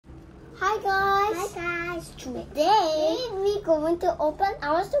Hi guys. Today we're going to open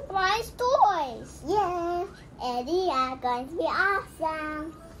our surprise toys. Yeah, and they are going to be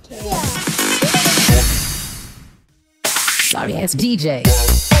awesome. Okay. Yeah. Sorry, it's DJ.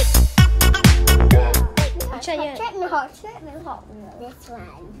 Treadmill. This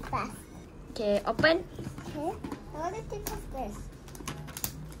one first. Okay, open. Okay. What is this?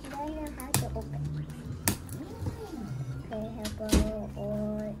 I don't know how to open. Okay, how go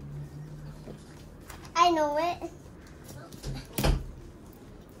or I know it.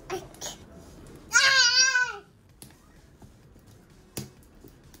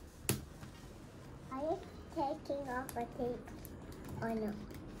 Are you taking off a tape or no?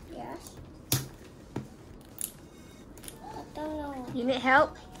 Yes. I don't know. You need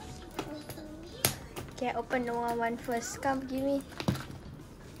help? Okay, open the one first. Come, give me.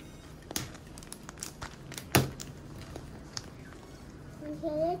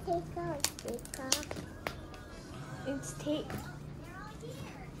 Can you take out sticker? It's tape.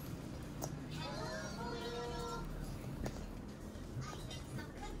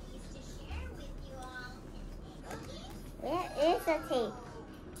 Where is the tape?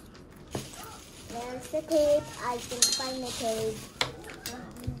 There's the tape. I can find the tape.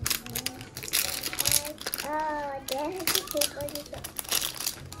 Oh, there's the tape. What is it?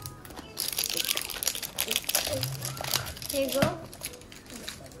 Here you go.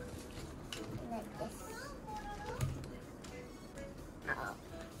 Like this. Oh.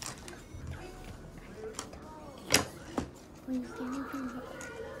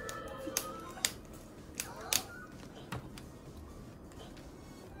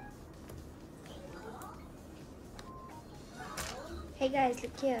 Hey guys,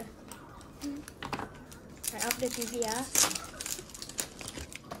 look here. Turn off the TV, ah.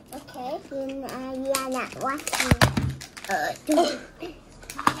 Okay, then we are not watching.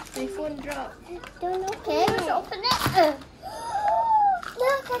 My phone dropped. Don't know. Okay, let's open it.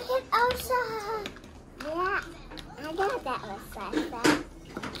 Look, I hit Elsa. Yeah, I got that was fast.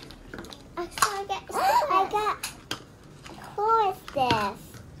 I got. Who is this?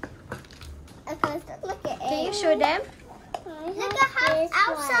 Okay, look at it. Can you show them? Look at how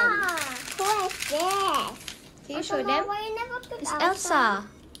Elsa. Who is this? Can you show them? Why you never put It's Elsa.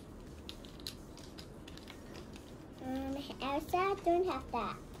 Elsa don't have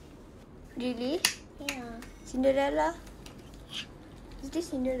that. Really? Yeah. Cinderella? Is this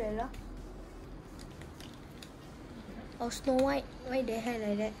Cinderella? Oh, Snow White. Why the hair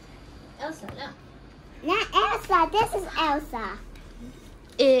like that? Elsa, no. Not Elsa. This is Elsa.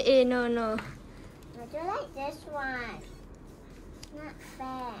 No. Would you like this one? Not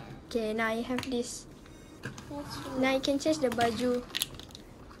fair. Okay, now you have this. This one. Now you can change the baju.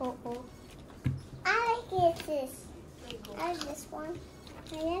 Oh. I like this. I like this one.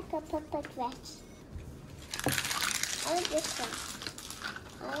 I like a purple dress. I like this one.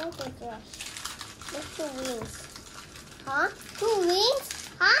 I like the dress. There's 2 wings. Huh? 2 wings?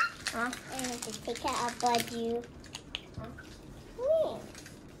 Huh? Huh? I have to take out a baju. Wing.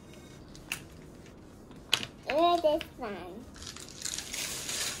 Look at this one.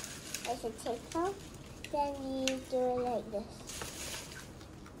 I should take out. Then you do it like this.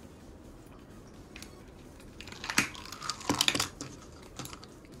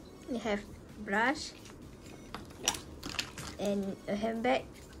 You have brush and a handbag.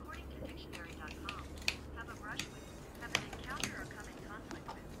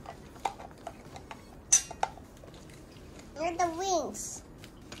 Look at the wings.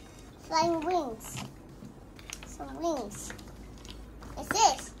 Flying wings. Some wings. What's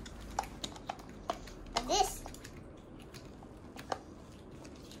this? What's this?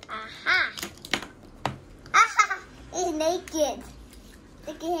 Aha! Aha! He's naked.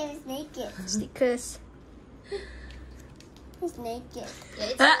 Look at him, he's naked. Stickers. He's naked.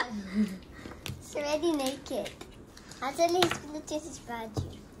 Yeah, He's already naked. Actually, he's gonna change his baju.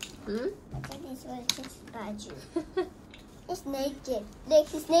 Actually, he's gonna change his baju. He's naked. Look,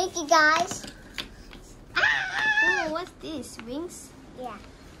 he's naked, guys. Oh, what's this? Wings? Yeah.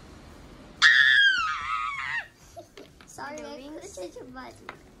 Sorry, The I wings. couldn't change your body.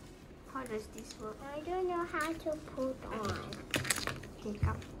 How does this work? I don't know how to put on. Take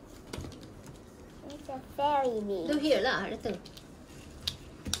up. It's a fairy wing. Tu here lah, ada tu.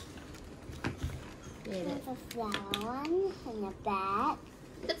 Yeah, There's a flower and a bat.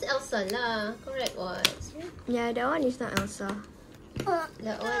 that's Elsa lah. Correct what? Yeah, that one is not Elsa.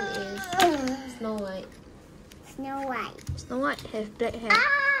 That one is Snow White. Snow White. Snow White have black hair.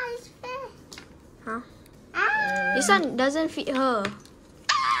 Ah, it's fair. Huh? Ah. This one doesn't fit her.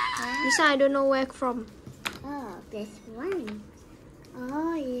 This one I don't know where from. Oh, this one.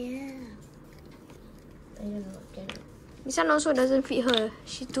 Oh, yeah. This one also doesn't fit her.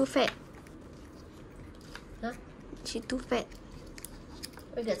 She's too fat. Huh? She too fat.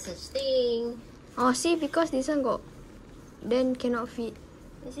 We got such thing. Oh, see, because this one got, then cannot fit.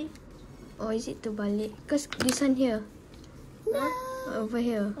 You see? Or is it terbalik? Because this one here. No. Over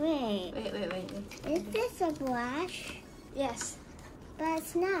here. Wait. Wait. Is this a brush? Yes. But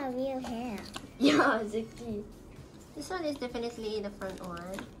it's not real hair. Yeah, exactly. This one is definitely the front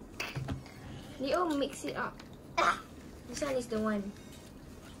one. They all mix it up. This one is the one.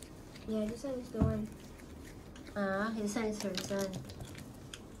 Yeah, this one is the one. This one is hers.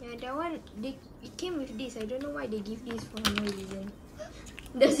 Yeah, that one, it came with this. I don't know why they give this for no reason.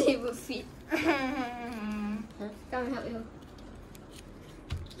 Doesn't even fit. Come help you.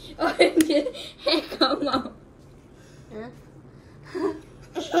 Oh, the hair come out. Huh?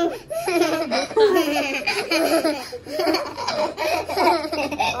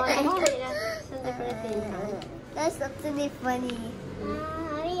 Oh, I hold it. That's definitely in front. That's absolutely funny. Yeah,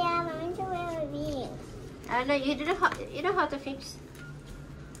 I want to wear a wing. No, you don't have to fix.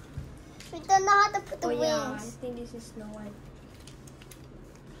 We don't know how to put the Oh yeah, I wings. think this is Snow White.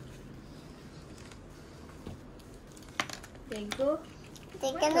 There you go.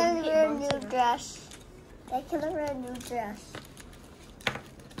 They Why can the big wear a bouncing, new ah? dress. They can wear a new dress.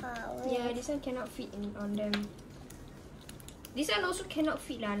 Yeah, this one cannot fit on them. This one also cannot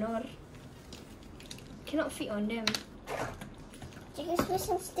fit lah, Nor. Cannot fit on them. You can put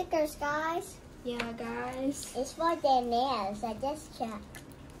some stickers, guys. Yeah, guys. It's for their nails. I just checked.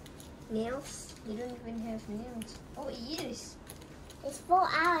 Nails? They don't even have nails. Oh, ears. It's for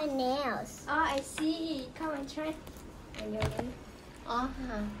our nails. Oh, I see. Come and try. And your nail.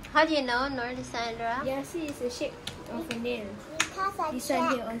 How do you know, Sandra? Yeah, see, it's the shape of a nail. Because I This one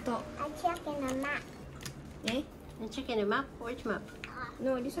here checked. on top. I checked in the map. Eh? You checking the map? Which map?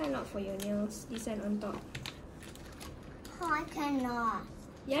 No, this one not for your nails. This one on top. Oh, I cannot.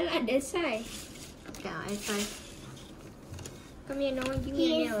 Yeah lah, that side. Okay, I try. Come here, no one give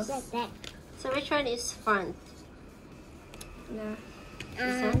me your nails. Here's the back. So which one is front? Nah.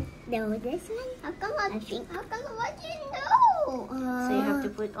 This one? No, this one. How come I think- How come what you know? So you have to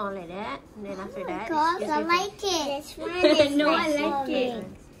put all like that, and then after that, Because it's I just like it. This one is No, I nice like for it.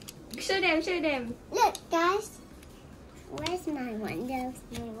 me. Show them, show them. Look, guys. Where's my one? There's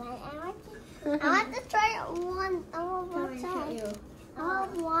my one. I want to try one. I want Come one and show side. you. I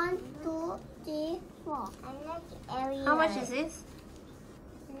want 1, 2, 3, 4. I like Ariel. How much is this?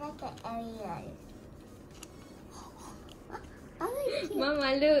 I like an Ariel. I like it.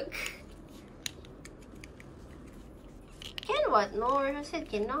 Mama, look. Can what? No, I said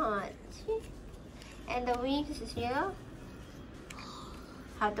cannot. See? And the wings is here.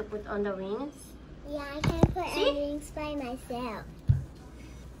 How to put on the wings? Yeah, I can put See? earrings by myself.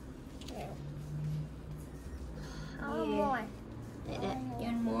 I want Yeah. more. Like that. You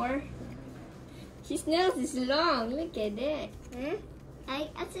want more? His nails is long. Look at that. I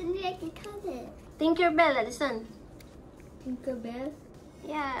accidentally cut it. Tinkerbell, listen. Tinkerbell.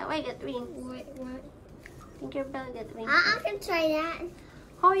 Yeah, why get wings? What? Tinkerbell get wings. I can try that.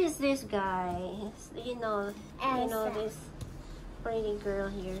 Who is this guy? Do you know Elsa. this pretty girl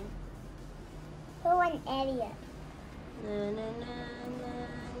here? Who want Ariel? Na na na na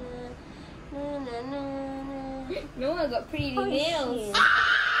na na na na. Noah got pretty Who is nails. she?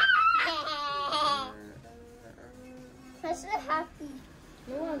 I'm so happy.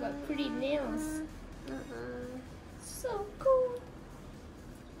 Noah got pretty nails. So cool.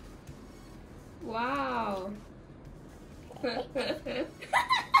 Wow.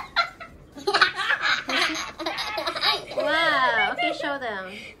 Wow. Okay, show them.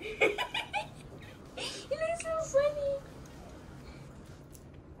 It looks so funny.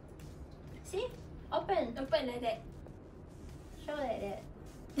 See? Open. Open like that. Show like that.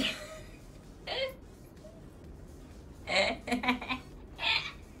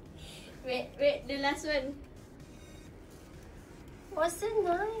 Wait, the last one. Was it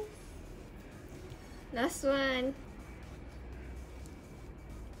nice? Last one.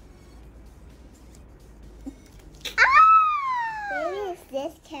 Maybe it's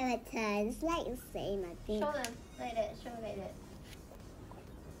this character. It's like the same, I think. Show them like that. Show like that.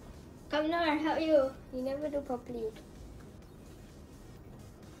 Come now, I'll help you. You never do properly.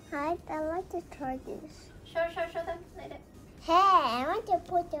 I want to try this. Show them like that. Hey, I want to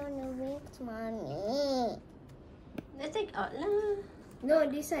put on the wings, mommy. Let's take out lah. No,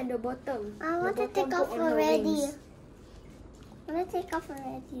 this one, the bottom. I want The to take bottom off put on her already. wings. I want to take off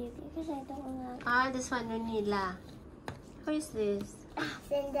already because I don't want. This one no need lah. Who is this?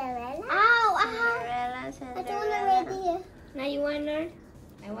 Cinderella. Ow! Cinderella, I don't Cinderella. already. Now you want her?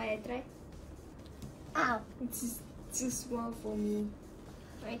 I want to try. Ow. It's Too small for me.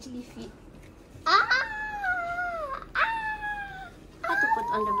 I actually fit. Ah! How to put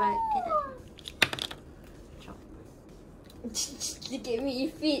on the bag? Get it? Chop. Look at me,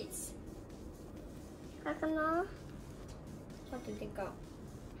 it fits. I don't know. How to take out?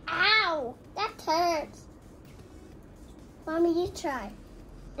 Ow! That hurts. Mommy, you try.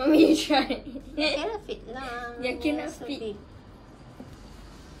 Mommy, you try. Cannot fit lang. Yeah, cannot so fit. big.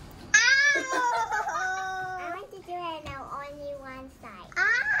 I want to do it now, only one side.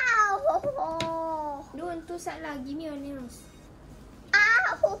 Ow! Don't two side lah. Give me your nails.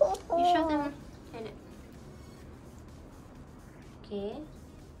 Ow! You show them. Get it. Okay.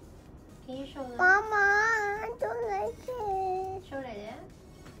 Can you show them? Mama, I don't like it. Show like that.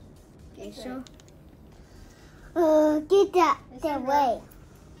 Okay, so. Get that Listen, way.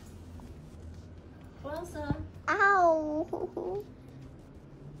 Closer. Ow!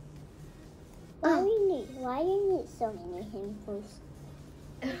 Why you need so many handfuls?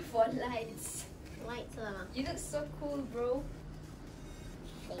 For lights. Lights lah. You look so cool, bro.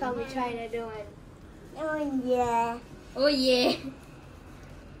 Come, we try another one. Oh yeah. Oh yeah.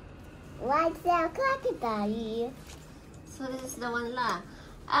 What's that crocodile? So this is the one lah.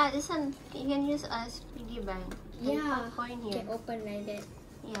 This one you can use as piggy bank. You can Yeah. put coin here. Can open like that.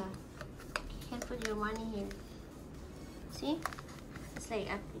 Yeah. You can put your money here. See? It's like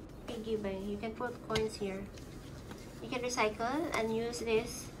a piggy bank. You can put coins here. You can recycle and use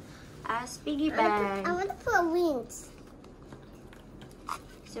this as piggy bank. I want to put wings.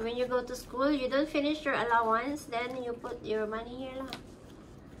 So when you go to school, you don't finish your allowance, then you put your money here lah.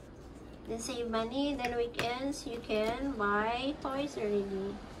 Then save money, then weekends you can buy toys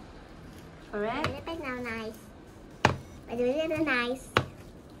already. Correct? Look now nice. I do it nice.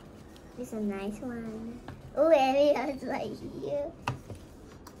 This is a nice one. Oh, Elliot's right here.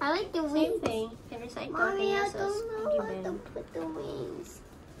 I like the Same wings. thing. You can recycle Mommy, I and use as don't know piggy how to bank. put the wings.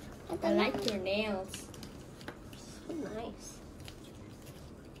 I don't like know. your nails. So nice.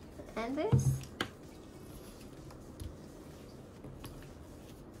 And this?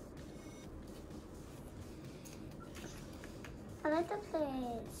 I like the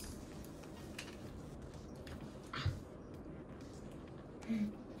place.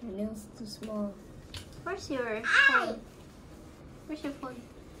 Your nails too small. Where's your phone? Where's your phone?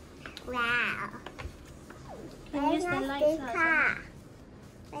 Wow. Can you use the lights lah.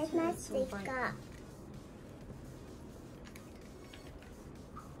 Where's So my it's so bright. sticker?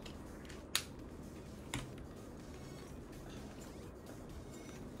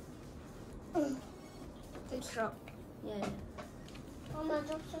 The drop. Yeah. Mama,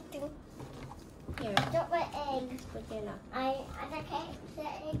 drop something. Here. Drop my egg. Put here lah. Okay. The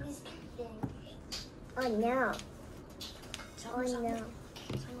egg is cooking. Oh no. Oh no.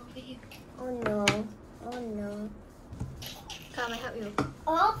 Some over here. Oh no. Oh no. Come, I help you.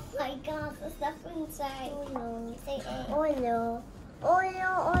 Oh my god, the stuff inside. Oh no. Say egg. Oh no. Oh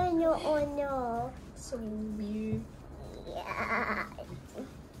no, oh no, oh no. So weird. Yeah.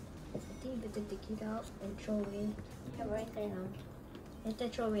 I think you better take it out and throw away. Yeah, right there now. Later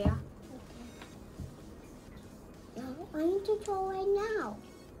throw away, ah. No, I need to throw away now.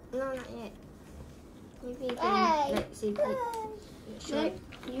 No, not yet. Maybe you Hey. can like save it. Like,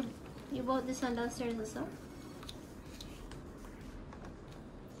 you bought this one downstairs also?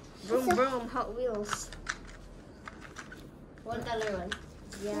 Vroom vroom, Hot Wheels. $1 one.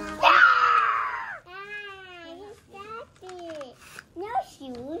 Yeah. Hi, who's that? No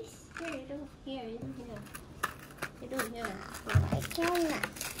shoes. Here, you do. Here, you do here. You do here. I cannot.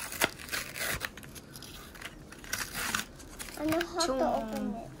 I know how to Chung.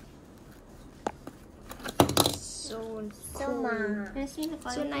 open it. So So, cool. Ma. Can I see the So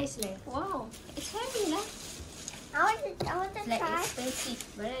quality? nice, leh. Wow, it's heavy lah. I want to It's like try. expensive,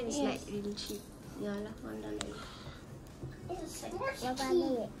 but then it's Yes. like really cheap. Yeah lah, $1. It's like-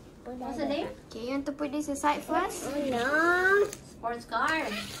 sticky. What's the name? Okay, you want to put this aside first? Oh no. Sports car.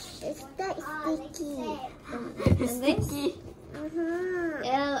 It's that sticky. And this? Uh-huh.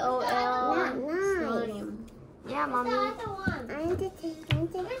 LOL. Not nice. Sodium. Yeah, mommy. one? I need to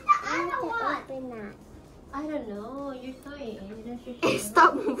open that. I don't know. Your toy. You don't shoot Hey, it.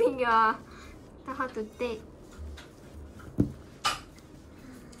 stop moving your... How to take.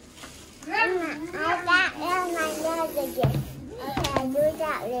 I got my nose again. Okay, I'll do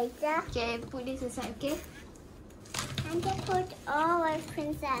that later. Okay, put this aside, okay? And to put all my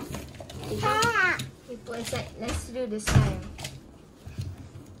princess. You Ah! put aside. Let's do the slime.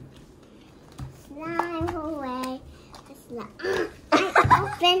 Slime away. Slime.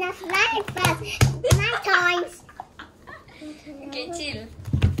 Open the slime first. My toys. Okay, chill.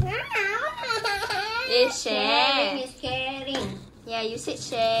 It's Sharing share. is caring. Yeah, you said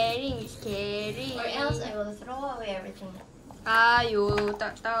sharing is caring. Or else I will throw away everything. Ayo,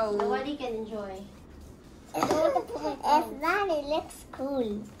 tak tahu. Nobody can enjoy. If not, it looks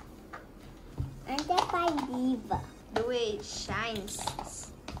cool. And that's my diva. The way it shines.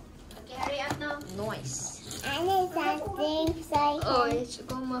 Okay, hurry up now. Noise. And it's something Oh, it's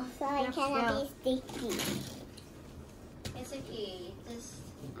gonna. so I cannot be sticky. It's okay. Just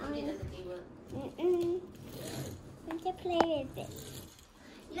put it on the table. I want to play with it.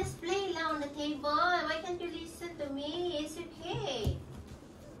 Just play lah on the table. Why can't you listen to me? It's okay.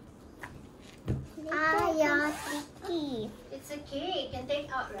 You're sticky. It's okay. You can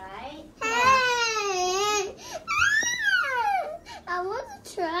take out, right? Hey! I want to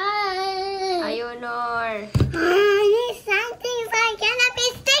try. Ayo, Nor. I need something so I cannot be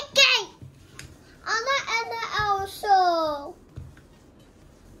sticky. And also.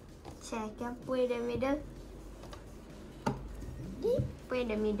 Check and put in the middle. Put in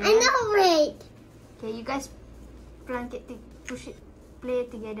the middle. I know, wait. Okay, you guys plant it, push it, play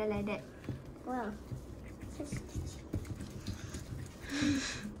it together like that. Wow.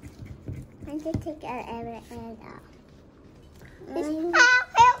 I need to take out every end off.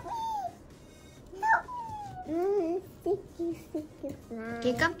 Help me! Help me! Sticky slime.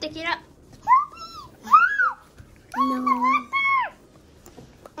 Okay, come take it up. No.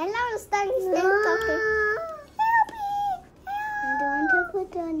 And now I'm starting to talking. Help me! I don't want to put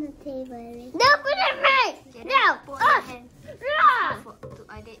it on the table. No, put it back! Okay, No! put your hand to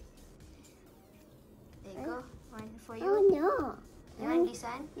adik. There you go. One for you. Oh no. You want this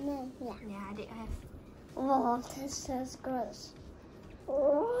one? No, yeah. Yeah, adik have. Oh, this is gross.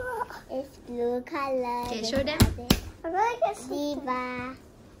 Oh, it's blue color. Okay, show them. I'm gonna get Diva.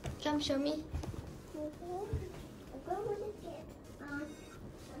 Come show me.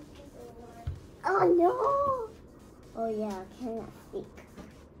 Oh no! Oh yeah, I cannot speak.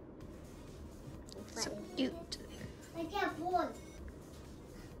 So cute. I got ball.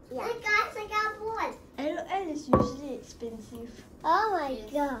 Yeah. Hey guys, I got ball. LOL is usually expensive. Oh my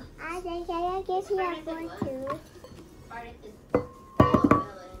god. I think I guess you have one too. Pirated. I'm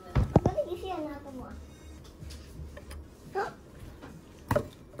gonna give you another one.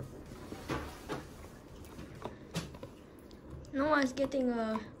 No one's getting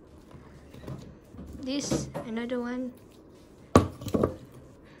this, another one.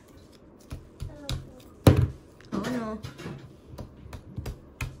 Oh no.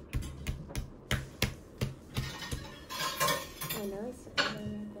 I know it's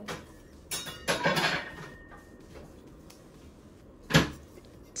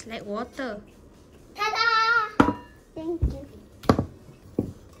It's like water. Ta-da! Thank you.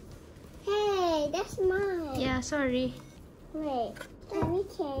 Hey, that's mine. Yeah, sorry. Wait, let me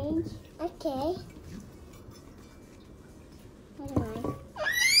change. Okay. Anyway.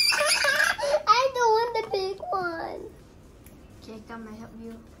 I don't want the big one. Okay, come, I help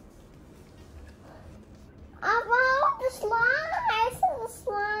you. I want the slime. I saw the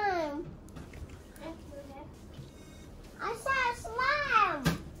slime. I saw a slime.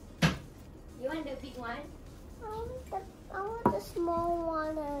 You want the big one? I want the small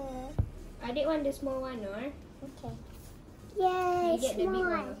one. Adik want the small one, or? Okay. Yay, You get the big small.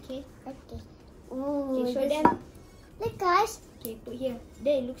 one, okay? Okay. Ooh, Okay, show this- them. Look, guys. Okay, put here.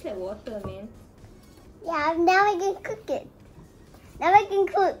 There, it looks like water, man. Yeah, now I can cook it. Now I can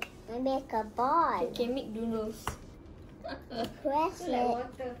cook. I make a ball. Okay, make noodles. Press Looks like it.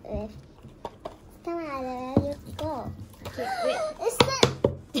 water. Come on, there you go. Okay, wait. It's the...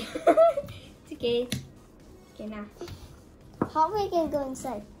 It's okay. Okay, now. How we can go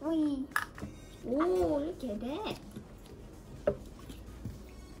inside? Wee. Oh, look at that.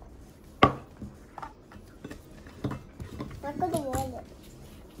 I got the wallet.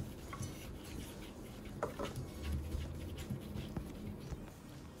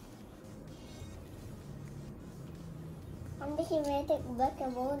 I'm thinking we're going to take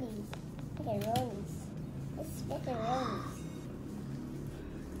macaronis. Macaronis. It's macaronis.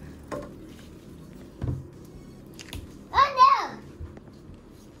 Oh no!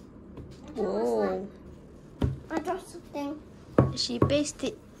 Oh. I dropped something. She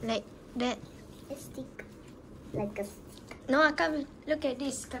pasted like that. A stick. Like a stick. No, I can't. Look at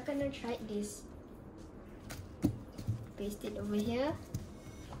this. Kakak not tried this. Paste it over here.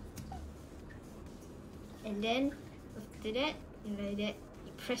 And then, after that, like that,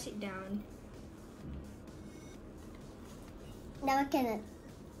 you press it down. Now I cannot.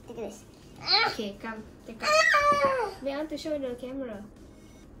 Take this. Okay, come. Take out. We want to show the camera.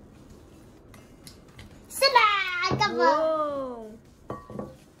 Sada! Come on. Whoa!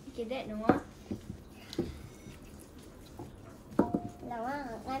 Okay, that no more.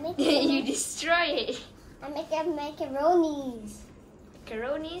 I make You destroy it. I make macaronis.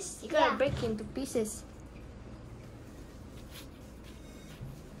 Macaronis, you gotta Yeah. break into pieces.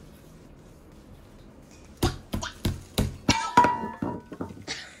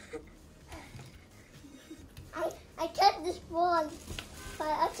 I touched this ball, but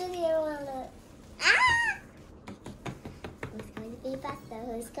actually I want to. Ah! Who's going to be faster?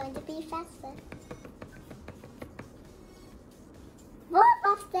 Who's going to be faster? Both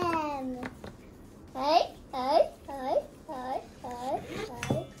of them. Hey, hey, hey, hey, hey,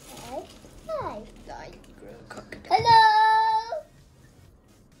 hey, hey, hey. Like crocodile. Hello.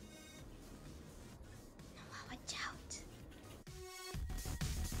 Watch out.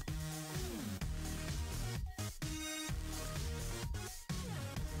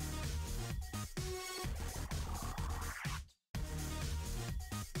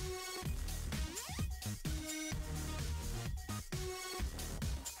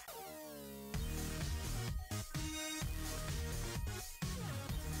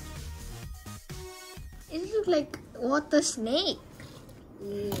 It looks like water snake.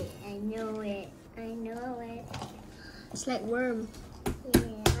 Yeah, I know it. I know it. It's like worm. Yeah.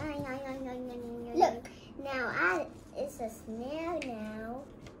 Look, now it's a snail now.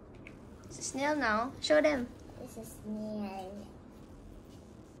 It's a snail now. Show them. It's a snail.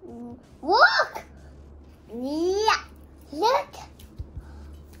 Look! Yeah. Look.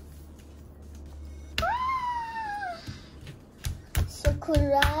 Ah. So cool,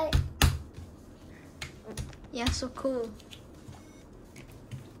 right? Yeah, so cool.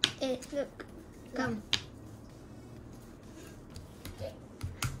 Hey, look. Come. Hey,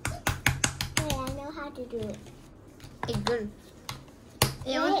 I know how to do it. Hey, girl.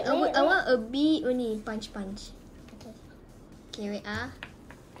 Hey, Wait, I want a bee only. Punch. Okay. Okay, wait, I'm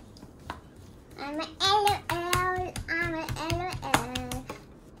an LOL. I'm an LOL.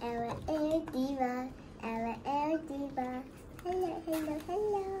 LOL diva. LOL diva. Hello, hello,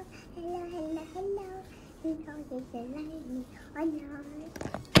 hello. Hello, hello, hello. You know you can like me or not.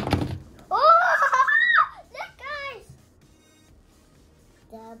 Oh! Look, guys!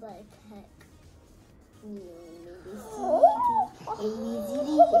 Double cut.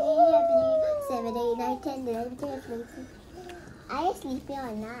 Are you sleeping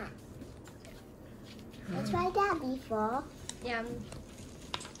or not? I tried that before. Yeah.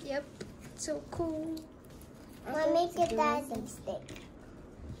 Yep. So cool. I'm gonna make a dancing stick.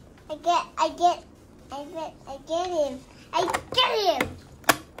 I get him. I get him.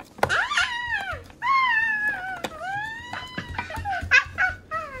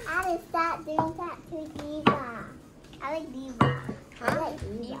 I will start doing that to Diva. I like Diva. I Huh? like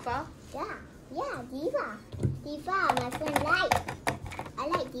Diva. Diva? Yeah, Diva. Diva, my friend like. I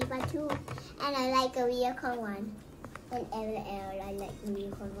like Diva too. And I like a Ryukon one. And LL, I like the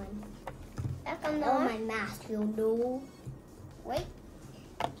Ryukon one. Oh, my mask will do. Wait.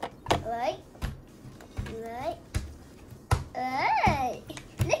 Right. Hey!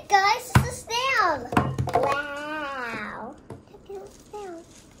 Look, guys, it's a snail. Wow. Look at the snail.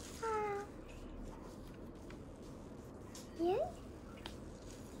 Wow. Yeah.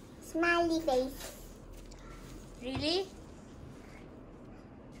 Smiley face. Really?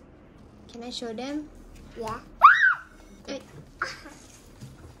 Can I show them? Yeah. Hey.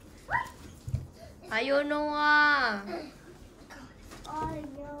 Ayo, Noah.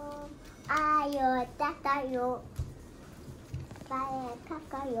 Ayo, tatayo. Bye,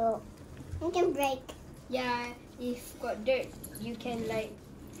 kakayo. You can break. Yeah, if got dirt, you can like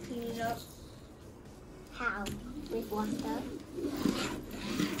clean it up. How? With water?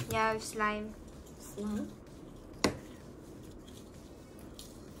 Yeah, with slime. Slime?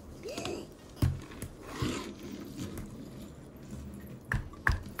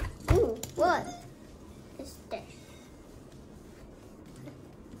 Ooh, what is this?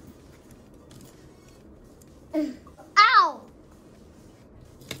 Ow!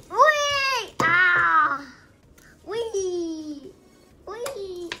 Wee! Ah! Wee!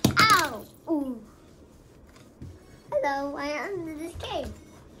 Wee! Ow! Ooh! Hello, I am under this cave.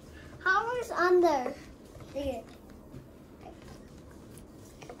 How is under? There.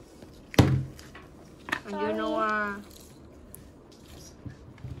 Ayo, Noah.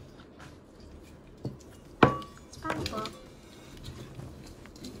 SpongeBob.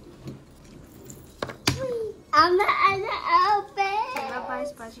 I'm the open. Bye-bye,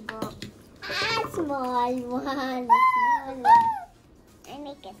 SpongeBob. Small one. Small one. I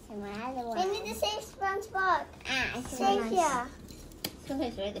make a smaller one. I need the same SpongeBob. It's So right nice. here. So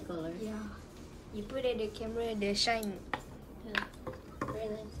nice, right? The color. Yeah. You put it the camera, the shine. Yeah. Very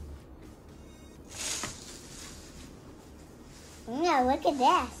nice. No, Wow, look at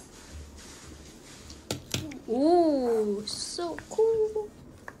this. Ooh, so cool.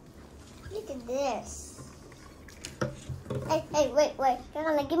 Look at this. Hey, wait. You're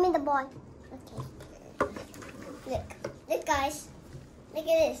gonna give me the ball. Okay. Look, guys. Look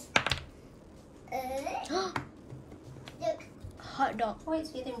at this. Look. Hot dog. Oh, it's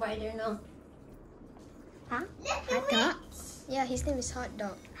getting brighter now. Huh? Hot dog? Yeah, his name is Hot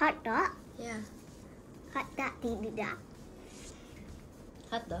Dog. Hot dog. Yeah. Hot dog, baby dog.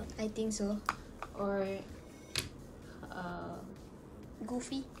 Hot dog. I think so. Or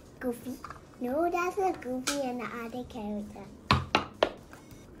Goofy. Goofy. No, that's a Goofy and the other character.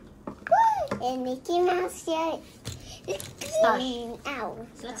 And Mickey Mouse here. Stash. Ow.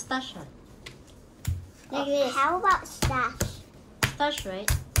 Let's stash her. Look at this. How about Stash? Stash,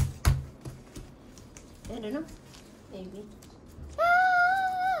 right? I don't know. Maybe.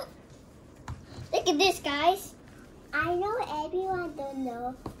 Ah! Look at this, guys. I know everyone don't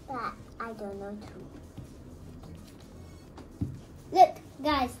know, but I don't know too. Look,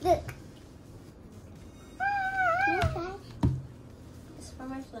 guys, look. It's for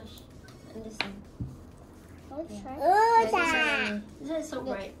my flush. And this one. Oh, Yeah, this one is so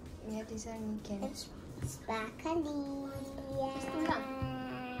bright. Yeah, this one we can. it's sparkly.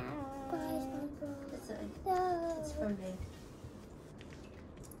 It's from there.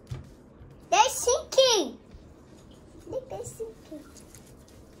 They're sinking. Look, they're sinking.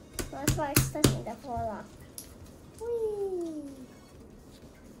 That's why it's starting to fall off. Whee.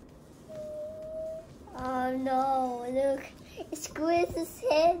 Oh no, look. Squid's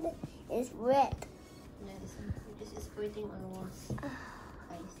head is wet. Yeah, this is squirting on walls.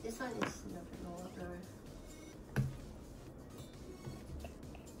 Nice. This one is no water.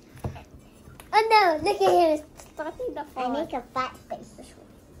 Oh no, look at him. It's starting to fall. I make a fat face this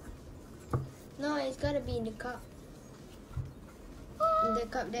one. No, it's gotta be in the cup. In the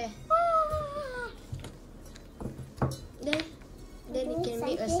cup there. There. Then it can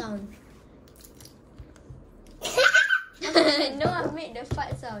make a sound. No, I made the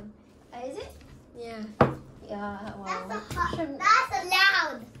fart sound. Is it? Yeah. Yeah, wow. That's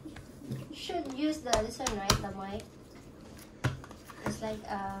loud. You should use this one, right? The mic. It's like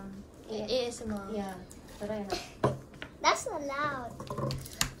ASMR. yeah. Correct. That's not loud.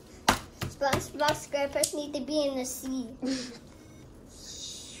 SpongeBob SquarePants need to be in the sea.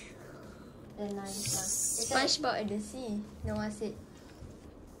 The nice one. SpongeBob at the sea. No, I said.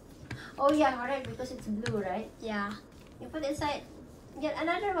 Oh yeah, correct. Because it's blue, right? Yeah. You put inside. Get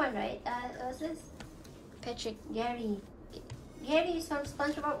another one, right? What's this? Patrick. Gary. Gary is from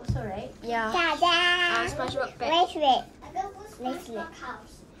SpongeBob also, right? Yeah. Ta-da! SpongeBob pet. Wait. I go put SpongeBob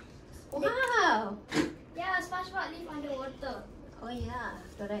house. Wow. Yeah, SpongeBob live underwater. Oh yeah,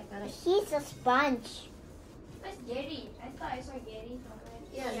 correct. He's a sponge. Where's Gary? I thought I saw Gary somewhere.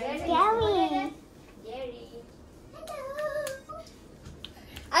 Yeah, Gary. Gary. Hello.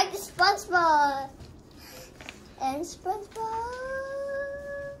 I'm the SpongeBob. And SpongeBob.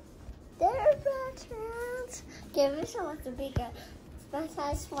 They're best friends. Give me some of the bigger.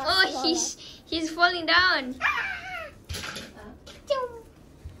 SpongeBob. Oh, he's falling down.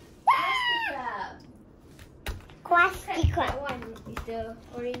 Krusty Krab. That one is the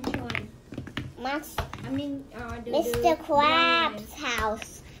orange one. Mr. I mean, Mr. Krabs'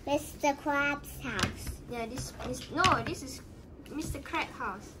 house. Mr. Krabs' house. Yeah, this is Mr. Crab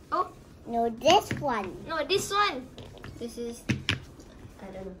house. Oh, No, this one. no, this one. This is I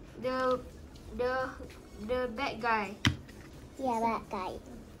don't know. the bad guy. Yeah, that guy.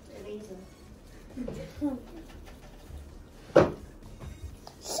 The razor.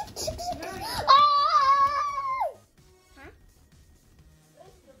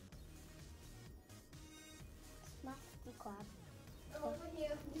 Krusty Krab. Over here.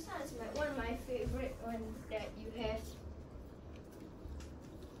 This one is one of my favorite one that you have.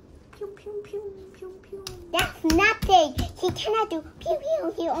 Pew pew pew pew pew. That's nothing. He cannot do pew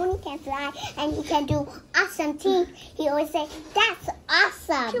pew. He only can fly, and he can do awesome things. He always say, "That's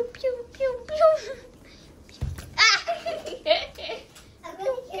awesome." Pew pew pew pew. I'm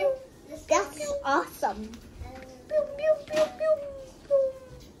gonna kill this. That's awesome. Pew pew pew pew pew.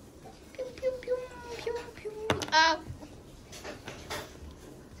 Pew pew pew pew pew.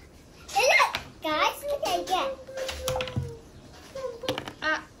 Hey, look, guys, look what I get.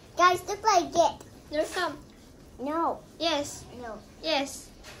 Guys, look what I get. There come. No, Yes. no. Yes.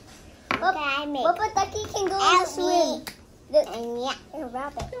 Look what I make. Papa Taki can go Help and swim. Look, and yeah, a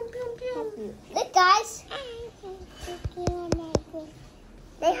rabbit. Pew pew pew. Look, guys.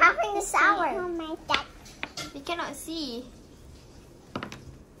 They're having a shower. We cannot see.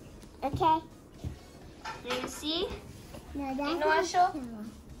 Okay. Do you see? No, You that's know what, show?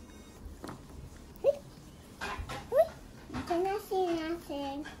 You cannot see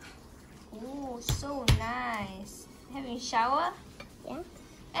nothing. Oh, so nice. Having shower? Yeah.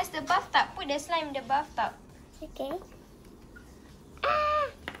 That's the bathtub. Put the slime in the bathtub. Okay. Ah!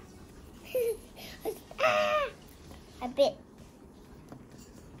 Ah! A bit.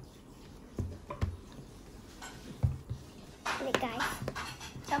 Look, guys.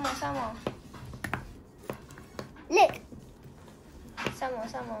 Some more. Look. Some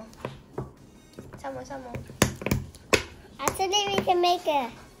more. Actually, we can make a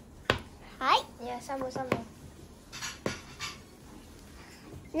height. Yeah, some more.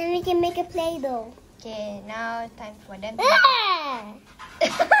 Then we can make a Play-Doh. Okay, now time for them. Ah!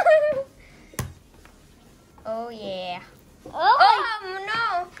 Oh yeah. Oh, Oh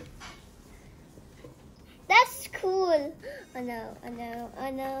no. that's cool. Oh no.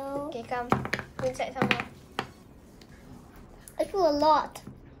 Okay, come. Put inside some more. I put a lot.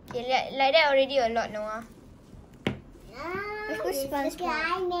 Okay, like that already a lot, Noah. I put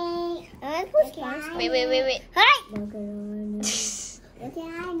SpongeBob. I put SpongeBob. Wait. Hi. What can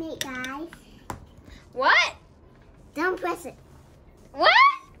I make, guys? What? Don't press it. What?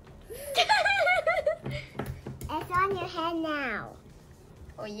 It's on your head now.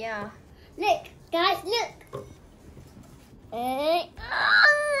 Oh yeah. Look, guys, look.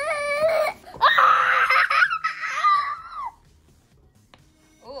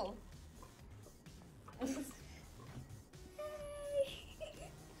 Oh.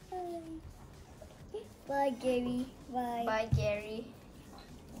 Bye, Gary. Bye. Bye, Gary.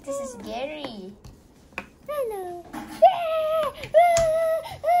 This is Gary. Hello.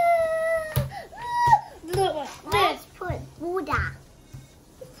 Let's put Buddha.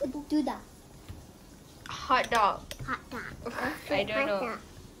 Do that. Hot dog. Hot dog. I don't know.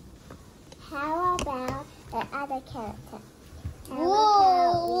 How about the other character?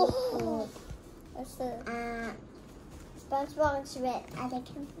 Whoa. What's the SpongeBob and Shrek. Other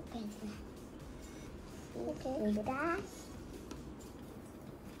character. okay? Rainbow Dash.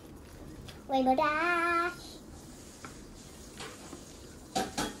 Rainbow Dash.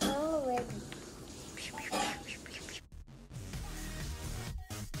 Oh, ready.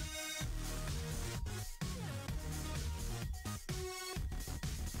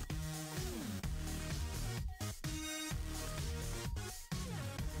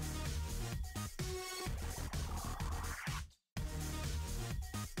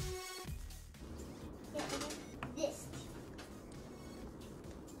 This.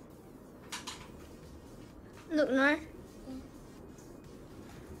 Look, Noor.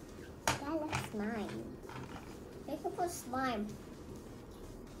 That looks mine. I can put slime.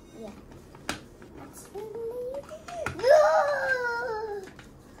 Yeah. That's really. No!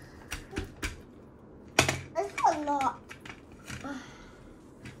 That's a lot.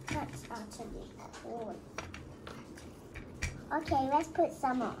 That's actually cool. Okay, let's put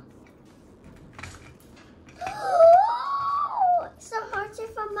some more. It's so hard to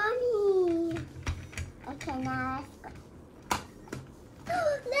for money. Okay, now let's go.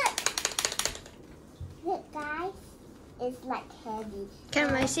 Look. Look, guys. It's like heavy. Can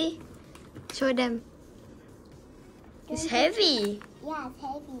I see? Show them. It's heavy. Yeah, it's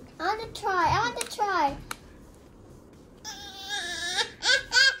heavy. I want to try.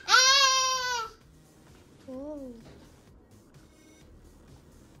 Oh.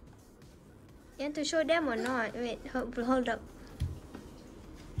 You want to show them or not? Wait, hold up.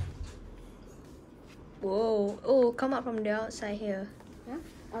 Whoa. Oh, come up from the outside here.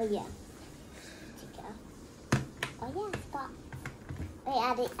 Oh, yeah. Oh, yeah, it's got. Wait,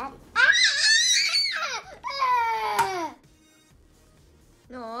 add it.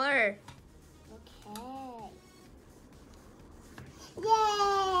 Noor. Okay.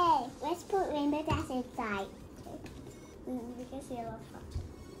 Yay! Let's put Rainbow Dash inside. We can see a lot of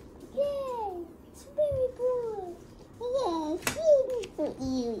Yay! It's very good. Yay! See for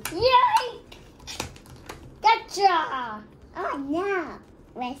you. Yay! Gotcha! Oh no!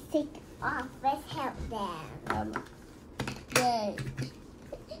 Let's take it off. Let's help them. Yay.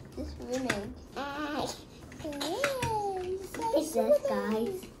 Just winning. Yay! It's this,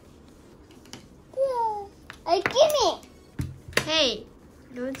 guys. Yeah. Hey, gimme! Hey,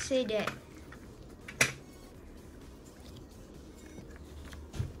 don't say that.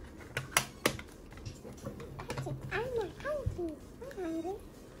 I'm not hungry. I'm hungry.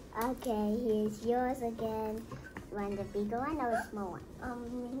 Okay, here's yours again. Want the bigger one or the small one?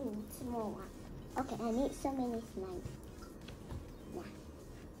 Small one. Okay, I need so many slimes.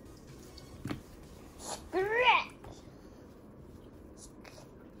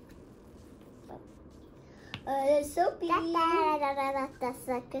 It's Soapy. Circus apple.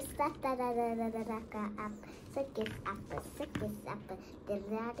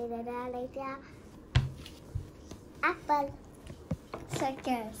 Apple.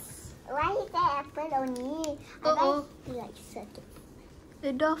 Circus. Why is there apple only? I like circus.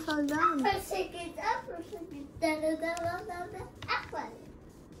 The door fell down. Circus apple. Apple.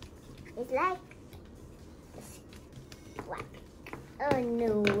 It's like what? Oh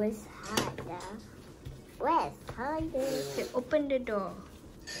no, it's hot now. Where's hiding? Okay, open the door.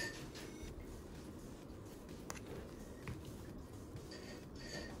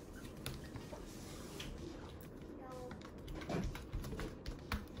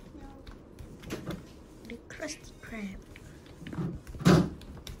 The Krusty Krab.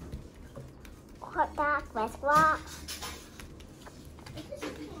 Hot dog, where's what?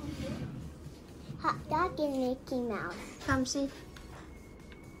 Hot dog and Mickey Mouse. Come see.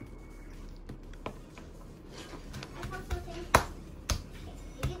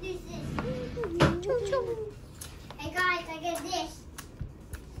 Hey guys, I get this.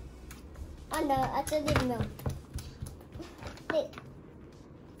 Oh no, I didn't know.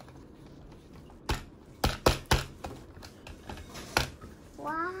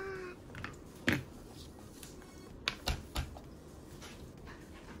 What?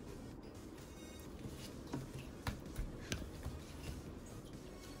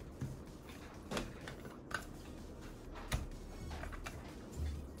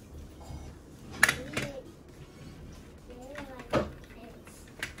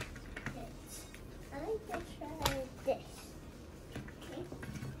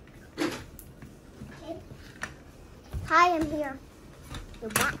 Hi, I'm here. You're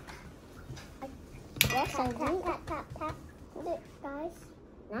back. Yes, I do. Tap, tap, tap. Look, guys.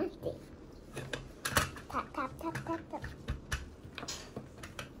 Nasty. Tap, tap, tap, tap, tap.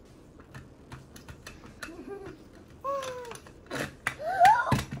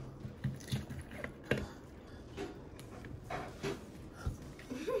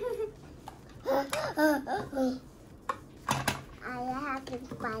 I have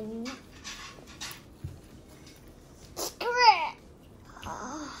fun.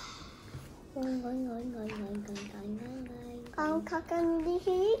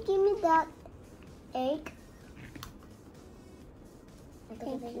 Give me that egg.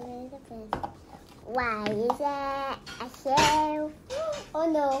 Why is that a shell? Oh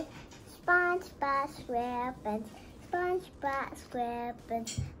no. SpongeBob SquarePants, SpongeBob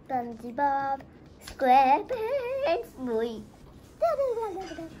SquarePants, SpongeBob SquarePants. Wait.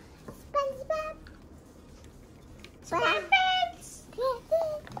 SpongeBob SquarePants.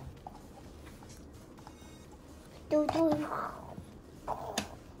 Do do.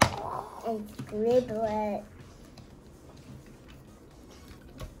 And scribble it.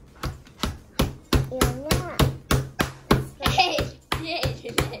 You're not. Hey,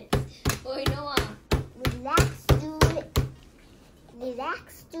 relax. Boy, Noah. Relax, dude. Relax,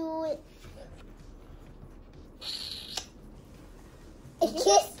 dude.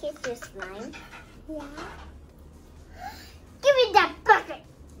 Kiss your slime. Yeah. Give me that bucket.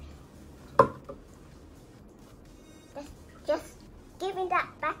 Just give me that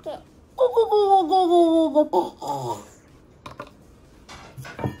bucket.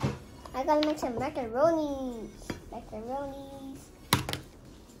 I gotta make some macaronis. Macaronis.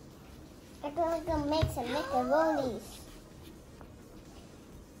 I gotta go make some macaronis.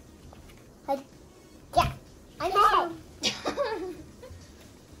 Yeah, I know.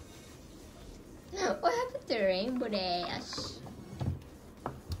 What happened to Rainbow Dash?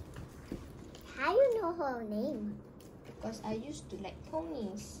 How you know her name? Because I used to like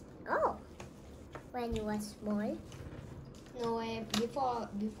ponies. Oh, when you were small. No,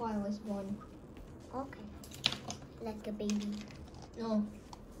 before I was born. Okay, like a baby. No.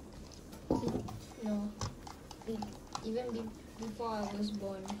 No. Even before I was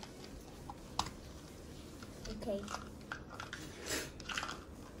born. Okay.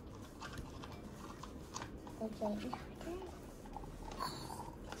 Okay.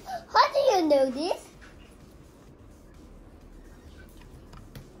 How do you know this?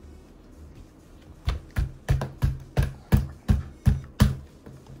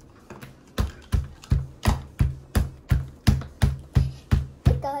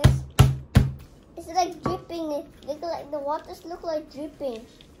 Look, guys. It's like dripping. Look, like the waters look like dripping.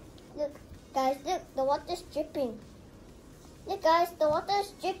 Look, guys. Look, the water's dripping. Look, guys. The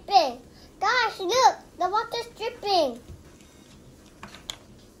water's dripping. Gosh, look, the water's dripping.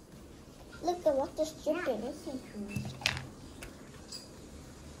 Look, the water's dripping.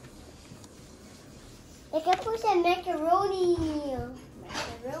 I can put some macaroni.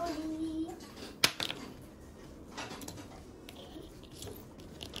 Macaroni.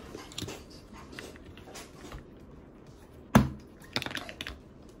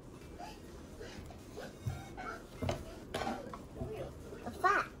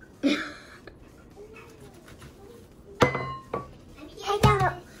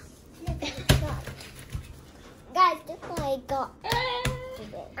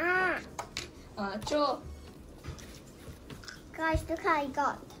 Look how I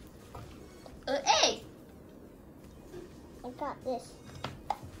got. An egg. I got this.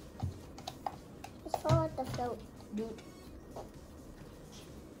 It's for the float. Dude.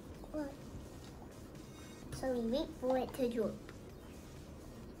 What? So we wait for it to drop.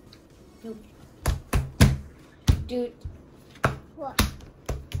 Dude. What?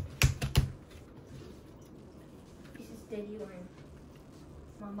 This is steady one.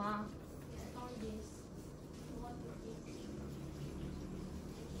 Mama. Found this.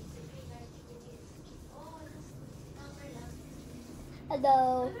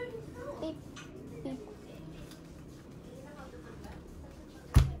 Hello. Beep. Beep.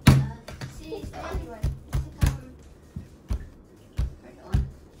 See, steady one. Right on.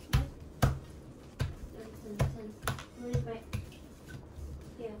 Listen. Move it back.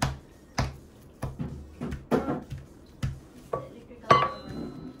 Here.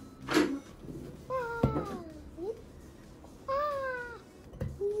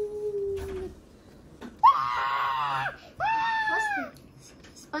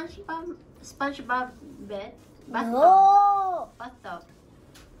 SpongeBob bed? Bathtub. No. Bathtub.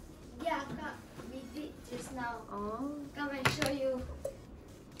 Yeah, we did just now. Oh. Come and show you.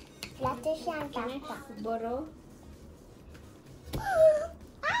 Fluttershy and Can I Papa. borrow?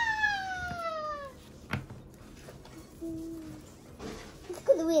 Who's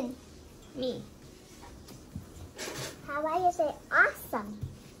gonna win? Me. How about you say awesome?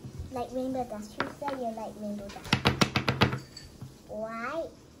 Like Rainbow Dust. You say you like Rainbow Dust. Why?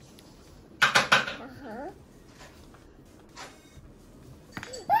 Uh-huh.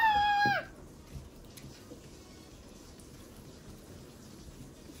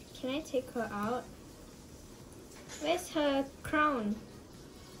 Can I take her out? Where's her crown?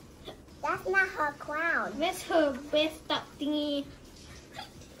 That's not her crown. Where's her bathtub thingy?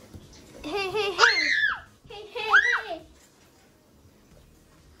 Hey, hey, hey! Hey, hey, hey!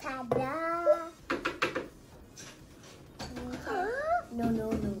 Ta-da! No.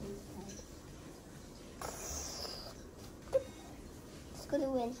 It's gonna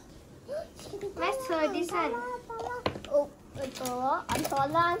win. Where's her this one? Oh, I'm taller.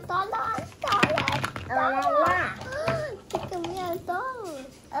 Chicken me, I'm taller.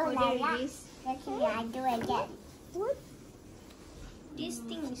 Oh, there it is. Let's see, I do it again. What? This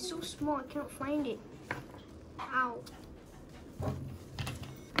thing is so small, I cannot find it. Ow.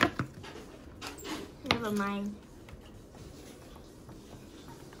 Never mind.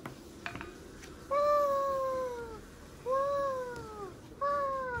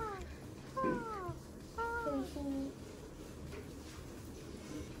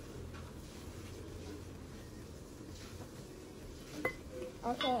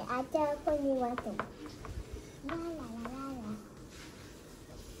 Okay, I tell you one thing. La la la la la.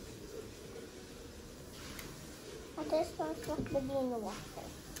 I just want to be in the water.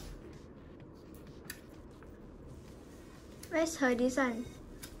 Where's her this one?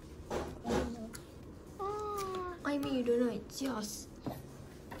 I mean you don't know, it's yours.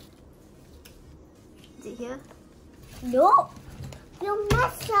 Is it here? No! You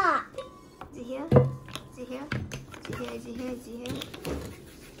mess up! Is it here? Is it here? Is it here? Is it here? Is it here?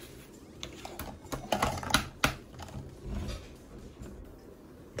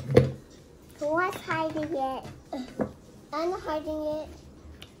 Who's hiding it? I'm not hiding it.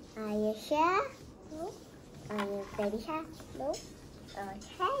 Are you sure? No. Are you very sure? No.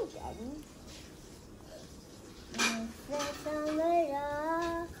 Okay then.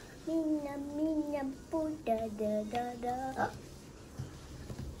 Mina boo da da da da.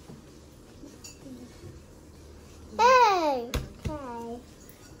 Hey! Okay.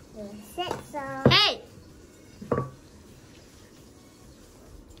 Sit so. Hey!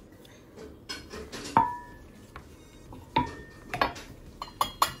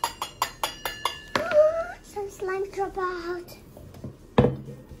 Some slime drop out.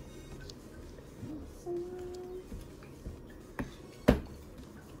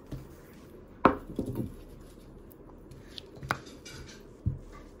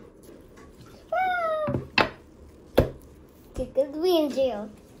 Chicken win jail.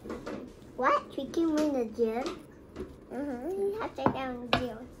 What? Chicken win the jail? You have to down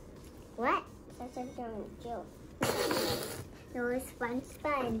jail. What? That's a down jail. No, it's fun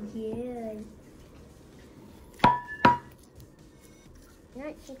jail.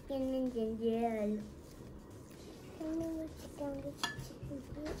 Not chicken in jail.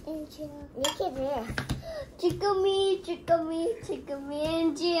 Look at this. Chicken me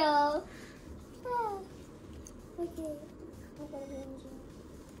in jail. Oh, okay. I'm gonna be in jail.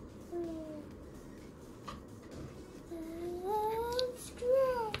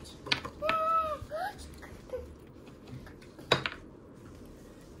 Stretch.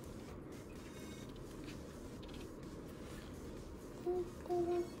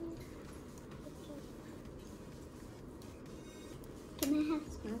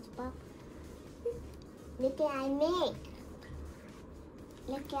 Papa. Look what I make.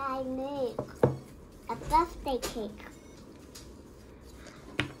 Look what I make. A birthday cake.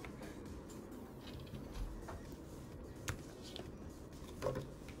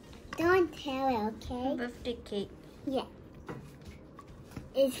 Don't tell it, okay? Birthday cake. Yeah.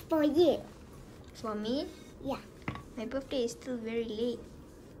 It's for you. For me? Yeah. My birthday is still very late.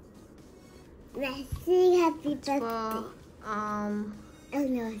 Let's sing happy birthday. For Oh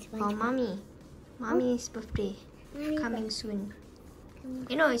no, it's for my mommy. Mommy's birthday Mommy coming soon.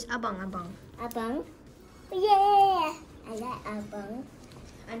 You know it's abang. Abang? Yeah! I like abang.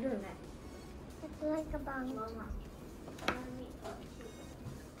 I don't like. I like abang. Mama.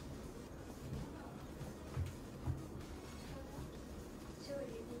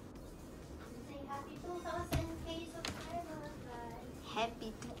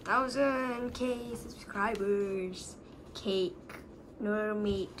 Happy 2000k subscribers. Cake.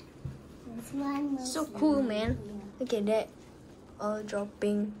 Mermaid. This one was So cool, man. Look at that. All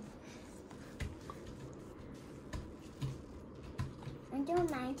dropping. I don't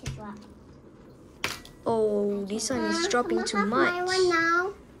mind to drop. Oh, this one is dropping too My much. one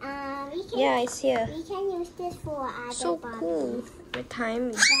now. We can, Yeah, it's here. we can use this for other So boxes. cool. The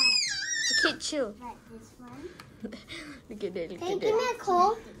time. Okay, chill. Like this one. Look at that. Look Hey, at give me that. a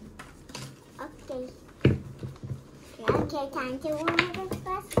call. Okay. Okay, time to warm up the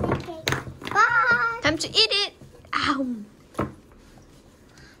birthday cake. Bye. Time to eat it. Ow.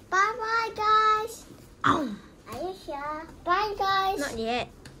 Bye bye, guys. Ow. Are you sure? Bye, guys. Not yet.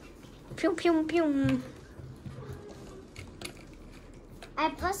 Pew pew pew.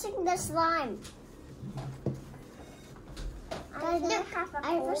 I'm brushing the slime. Guys, look,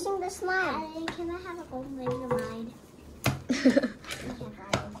 I'm brushing the slime. Can I have a gold ring of mine?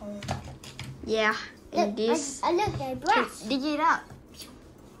 Yeah. And this. Look, I brush. Dig it up.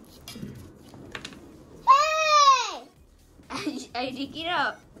 Hey! I dig it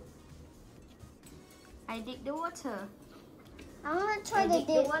up. I dig the water. I want to try I to dig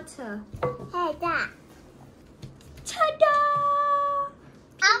do the water. Hey, that. Ta-da!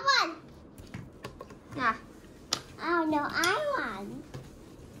 I won. Nah. Oh, no, I won.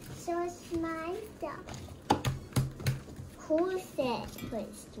 So it's my stuff. Who said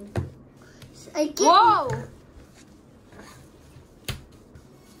please do? I get Whoa!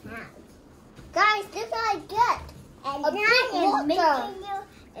 Guys, look what I get. And A now big I'm water. making you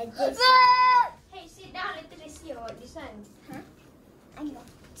a this. Hey, sit down. Let me see about this one. I know.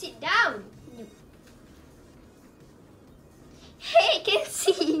 Sit down. Hey, can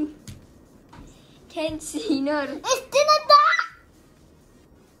see. Can see, no. It's dinner that.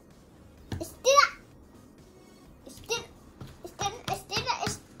 It's dinner. It's dinner. It's dinner. It's dinner.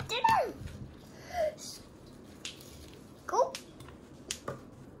 It's dinner. Go.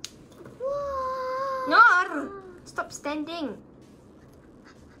 Wow. No, stop standing.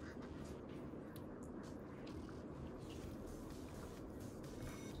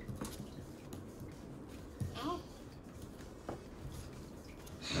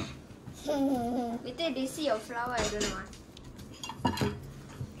 Later they see your flower, I don't know.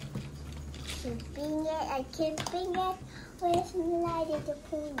 Keeping it. I keeping it. Where's my little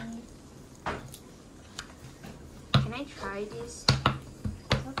pony? Can I try this?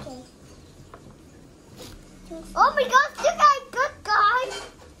 Okay. Oh my gosh, look how good, guys.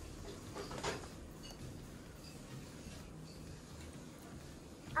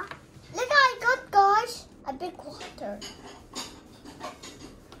 Look how good, guys. A big water.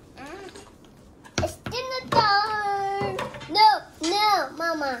 It's dinner time. No,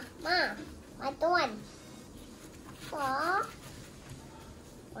 Mama. Mom, I don't want. Aww.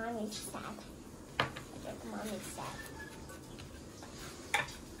 Mommy's sad. I think Mommy's sad.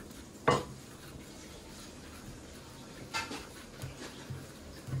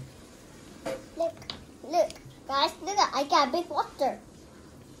 Look, guys, look, I got a big water.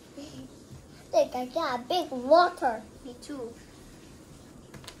 Look, I got a big water. Me too.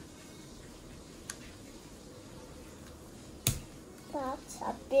 That's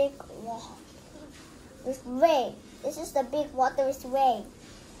a big water. It's rain. This is the big water, it's rain.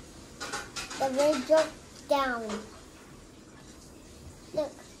 The rain dropped down.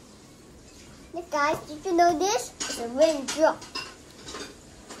 Look. Look, guys, did you know this? It's a raindrop.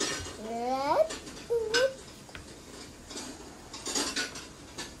 Red.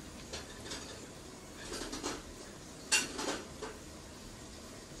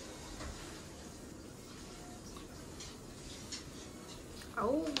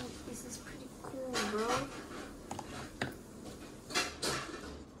 Oh, this is pretty cool, bro.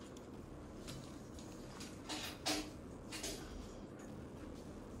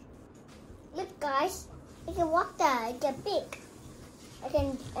 Like a water, like a pig. I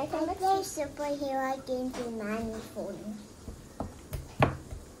can play superhero games in my phone. I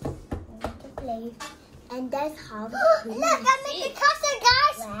want to play. And that's how Look, I make a castle,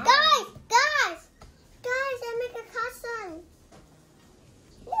 guys! Wow. Guys, I make a castle.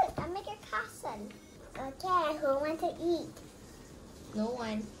 Look, I make a castle. Okay, who wants to eat? No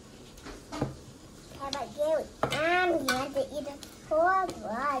one. How about you? You want to eat a whole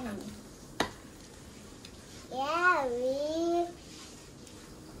one. Yeah, we.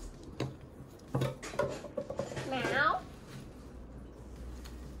 Now.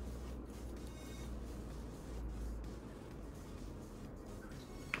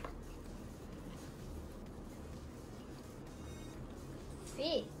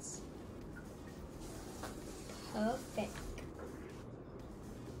 Fits. Perfect.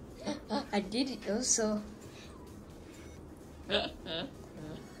 I did it also. I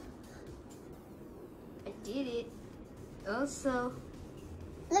did it also.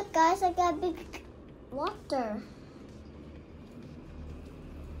 Look, guys, I got big water.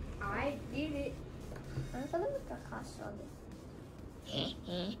 I did it. I'm gonna make a castle.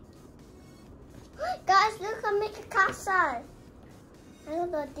 Guys, look, I make a castle.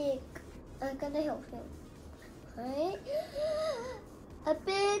 I'm gonna dig. I'm gonna help him. Right? A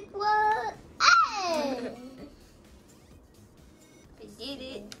big one. Hey! I did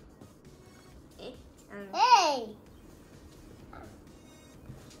it. Hey!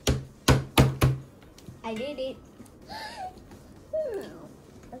 I did it.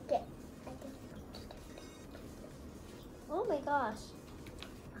 Okay. Oh my gosh.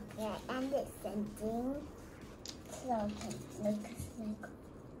 Okay, and it's sending. So I can make a snake.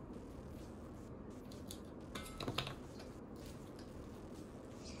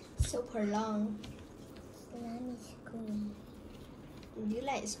 Super long. Slimy screen. Do you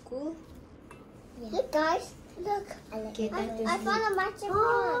like school? Look, guys. Look. I like Okay, it. time to I sleep. found a magic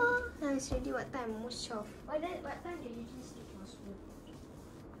wand. Now it's ready. What time? Almost 12. What time do you usually sleep for school?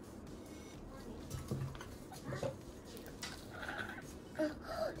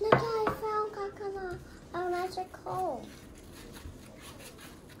 Look, I found coconut. A magic hole.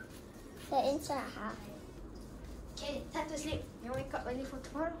 The inside half. Okay, time to sleep. You wake up early for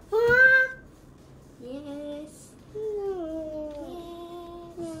tomorrow? Yes.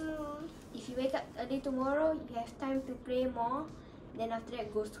 If you wake up early tomorrow, you have time to play more. Then after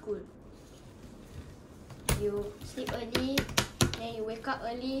that, go school. You sleep early, then you wake up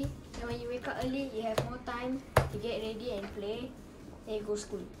early. And when you wake up early, you have more time to get ready and play. Then you go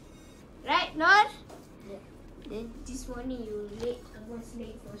school. Right, Nor? Yeah. Then this morning you late, almost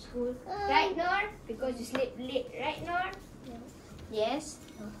late for school. Right, Nor? Because you sleep late. Right, Nor? Yes.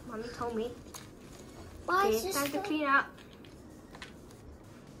 Mommy told me. Why is Okay, this time to so- clean up.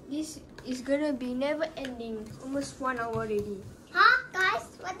 This is gonna be never ending. Almost 1 hour already. Huh, guys?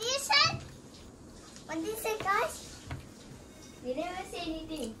 What did you say? What did you say, guys? They never say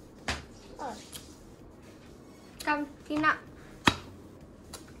anything. Oh. Come, clean up.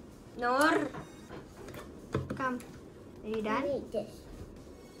 Nor. Come. Are you done? Read this.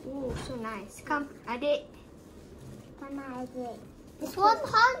 Ooh, so nice. Come, adik. Mama, I did. It's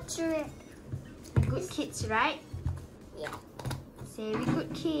 100. Good kids, right? Yeah. Say we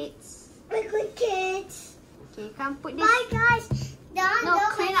good kids. We're good kids. Okay, come put this. Bye, guys. No,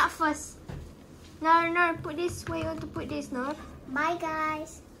 clean up first. No, put this. Where you want to put this, Nor? Bye,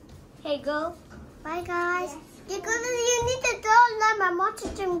 guys. Hey, girl. Bye, guys. You need to download my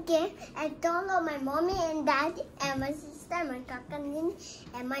multi-stream game and download my mommy and daddy and my sister, my Kakalin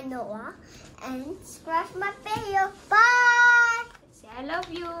and my Noah and subscribe my video. Bye. Say I love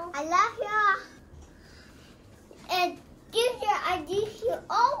you. I love you. And I give you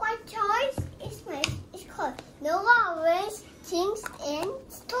all my toys. It's called Noah Owais Things and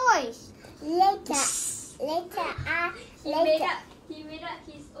Toys. Later. He made up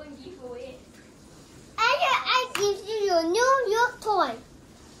his own giveaway. And I give you your New York toy.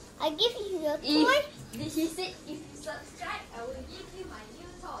 I give you your toy. He said if you subscribe, I will give